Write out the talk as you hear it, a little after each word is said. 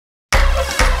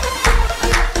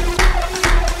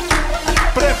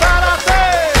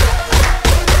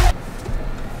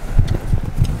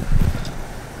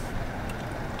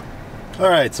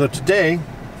Alright, so today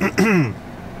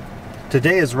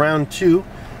is round 2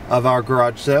 of our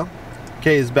garage sale.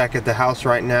 Kay is back at the house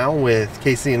right now with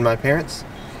Casey and my parents,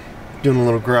 doing a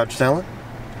little garage selling.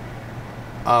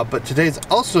 But today's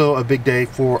also a big day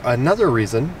for another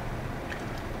reason.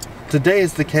 Today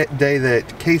is the day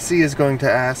that Casey is going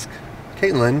to ask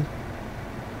Caitlin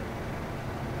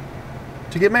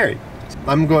to get married.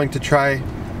 I'm going to try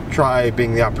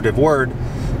being the operative word,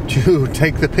 to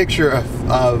take the picture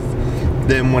of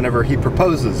them whenever he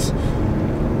proposes.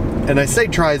 And I say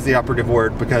try is the operative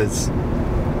word because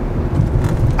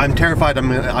I'm terrified I'm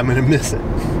gonna miss it.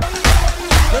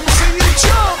 Let me see you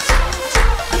jump.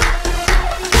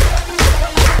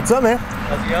 What's up, man?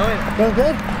 How's it going? Going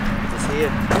good. Good to see you.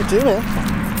 You too, man.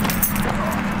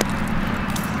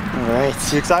 All right.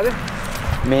 You excited?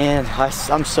 Man,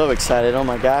 I'm so excited. Oh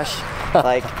my gosh.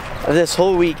 Like, this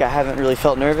whole week I haven't really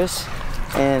felt nervous.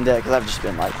 And because I've just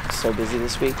been like so busy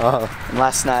this week. And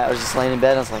last night I was just laying in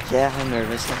bed and I was like, yeah, I'm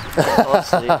nervous. I fell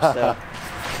asleep, so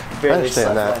barely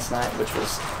slept last night, which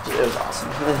was awesome.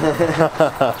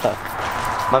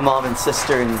 My mom and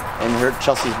sister and her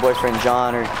Chelsea's boyfriend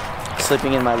John are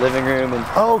sleeping in my living room, and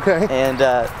and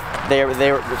they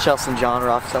were Chelsea and John were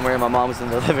off somewhere, and my mom was in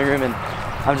the living room, and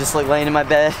I'm just like laying in my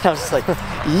bed. I was just like,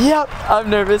 yep, I'm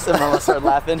nervous, and Mama started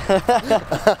laughing.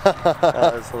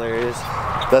 That was hilarious.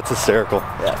 That's hysterical.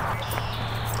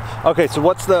 Yeah. Okay, so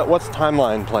what's the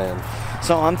timeline plan?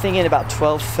 So I'm thinking about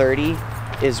 12:30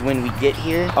 is when we get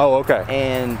here. Oh, okay.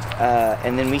 And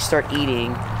then we start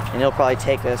eating, and it'll probably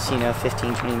take us,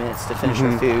 15-20 minutes to finish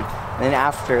our food. And then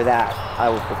after that, I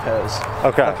will propose.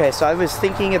 Okay. Okay, so I was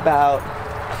thinking about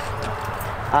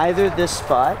either this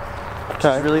spot, which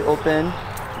is really open,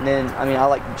 and then, I mean, I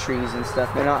like the trees and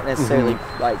stuff. They're not necessarily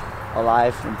like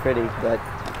alive and pretty, but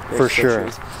for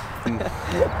sure.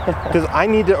 Because I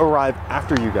need to arrive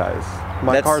after you guys.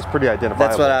 My car's pretty identifiable.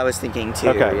 That's what I was thinking too.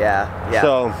 Okay. Yeah.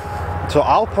 So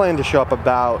I'll plan to show up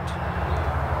about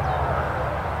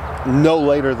no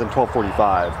later than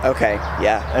 12:45. Okay.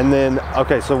 Yeah. And then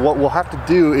so what we'll have to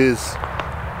do is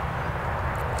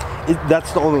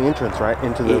that's the only entrance, right,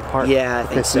 into the apartment. Yeah, I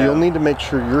think so. So you'll need to make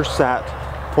sure you're sat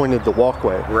pointed the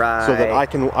walkway, right, so that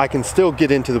I can still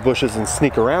get into the bushes and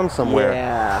sneak around somewhere.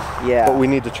 Yeah. But we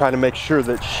need to try to make sure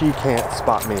that she can't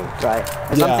spot me. Right.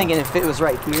 Because I'm thinking if it was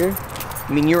right here,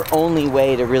 I mean, your only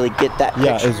way to really get that picture.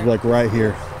 Yeah, is like right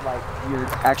here. Like you're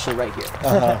actually right here.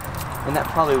 And that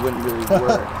probably wouldn't really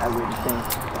work, I wouldn't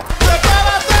think.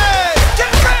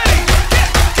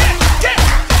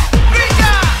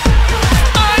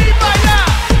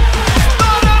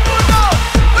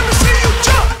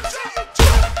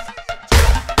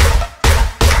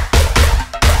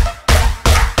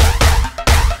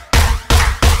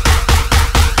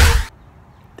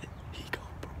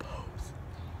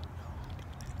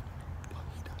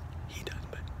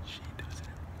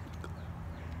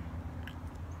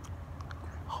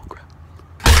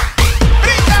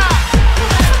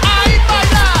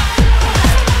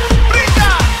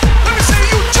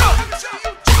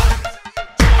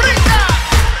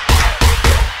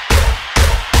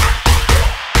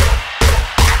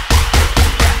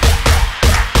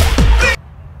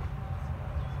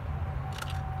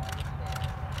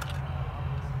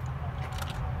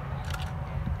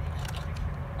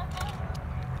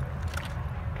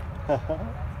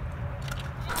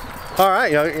 All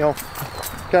right,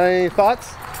 got any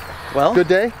thoughts? Well, good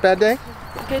day, bad day?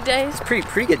 Good day. It's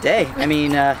pretty good day. I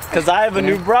mean, cause I have a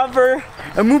new brother,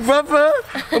 a new brother.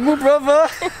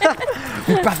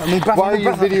 Why are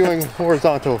you videoing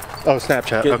horizontal? Oh,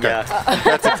 Snapchat. Okay,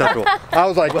 that's acceptable. I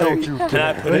was like, don't you? Can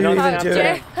I put it on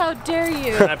Snapchat? How dare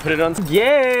you? Can I put it on?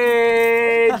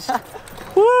 Gage!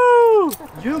 Woo!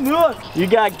 You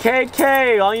got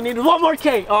KK. All you need is one more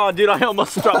K. Oh, dude, I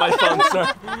almost dropped my phone,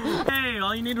 sir. Hey,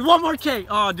 all you need is one more K.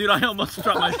 Oh, dude, I almost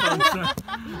dropped my phone, sir.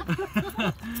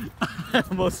 I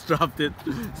almost dropped it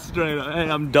straight up. Hey,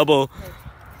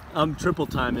 I'm triple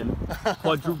timing,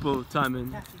 quadruple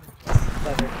timing.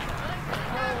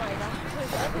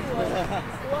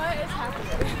 What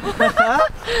is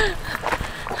happening?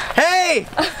 Hey!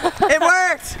 It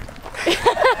worked!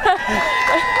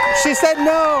 She said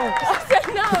no!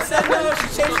 She said no, she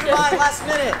changed her mind last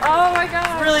minute. Oh my god.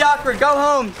 It's really awkward. Go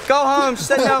home. Go home. She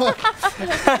said no.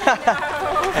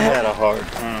 I had a hard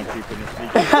time keeping it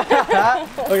secret.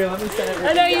 Okay, let me send it.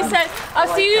 I know you said,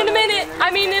 I'll see you in a minute.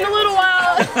 I mean, in a little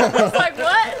while. I was like,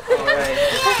 what?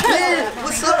 Man,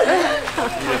 what's up, man?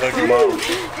 You look at mom.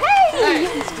 Hey!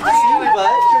 Nice to meet you,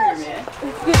 bud. Sure,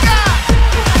 man.